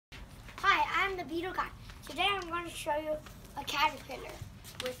the beetle guy. Today I'm going to show you a caterpillar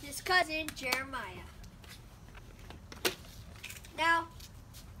with his cousin Jeremiah. Now,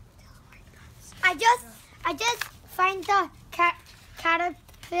 I just find the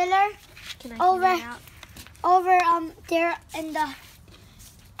caterpillar over there in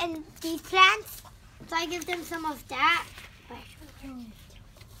these plants. So I give them some of that.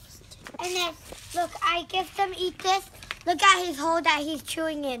 And then look, I give them eat this. Look at his hole that he's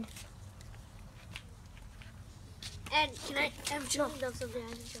chewing in. And I'm choking them something.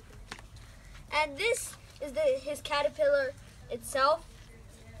 And this is his caterpillar itself.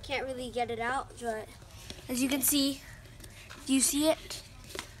 Can't really get it out, but as you can see, do you see it?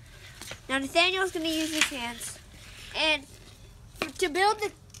 Now Nathaniel's going to use his hands. And to build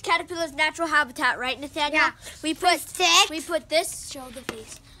the caterpillar's natural habitat, right, Nathaniel? Yeah. We put sticks. We put this. Show the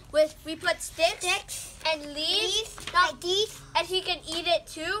face. We put sticks and leaves like these, and he can eat it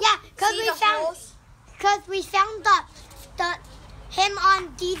too. Yeah, because we found him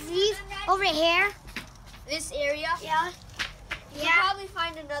on these leaves over here. This area. Yeah. We'll probably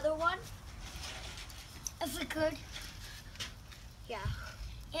find another one if we could. Yeah.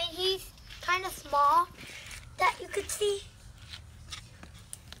 And he's kind of small that you could see.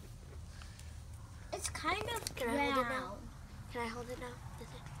 It's kind of Can I hold it now? Can I hold it now?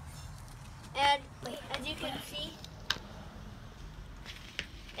 And as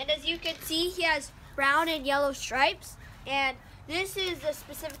you can see, he has brown and yellow stripes. And this is a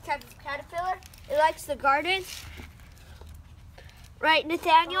specific type of caterpillar. It likes the garden. Right,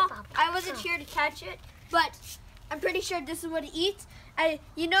 Nathaniel? I wasn't here to catch it, but I'm pretty sure this is what it eats.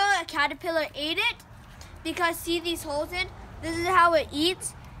 You know a caterpillar ate it because see these holes in? This is how it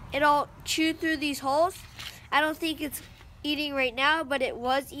eats. It'll chew through these holes. I don't think it's eating right now, but it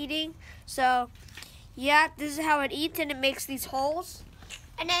was eating. So, yeah, this is how it eats, and it makes these holes.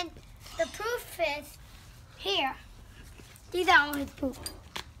 And then the proof is here. These are all his poop.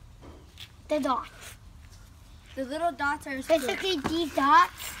 The dots. The little dots are his poop. Basically, these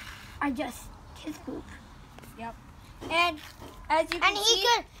dots are just his poop. Yep. And as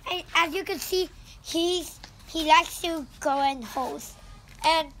you can see, he likes to go in holes.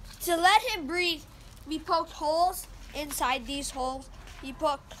 And to let him breathe, we poked holes inside these holes. We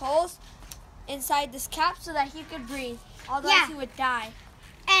poked holes inside this cap so that he could breathe. Otherwise, he would die.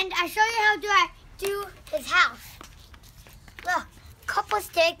 And I show you how do his house. Look, couple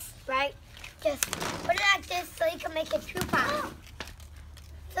sticks, right? Just put it like this so he can make his pupa.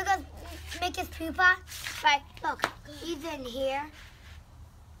 So go make his pupa. Right, look, he's in here.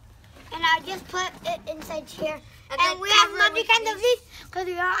 And I just put it inside here. And we have another kind of leaves because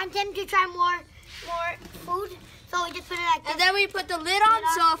we want him to try more food. So we just put it like this. And then we put the lid on,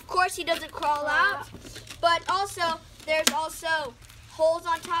 so of course he doesn't crawl out. But also, there's also holes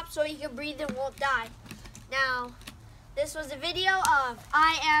on top so he can breathe and won't die. Now, this was a video of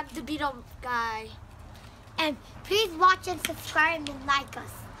I Am the Beetle Guy. And please watch and subscribe and like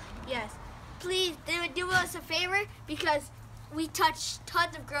us. Yes. Please do us a favor because we touch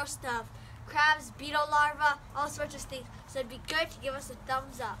tons of gross stuff. Crabs, beetle larvae, all sorts of things. So it'd be good to give us a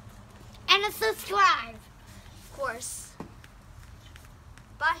thumbs up. And a subscribe.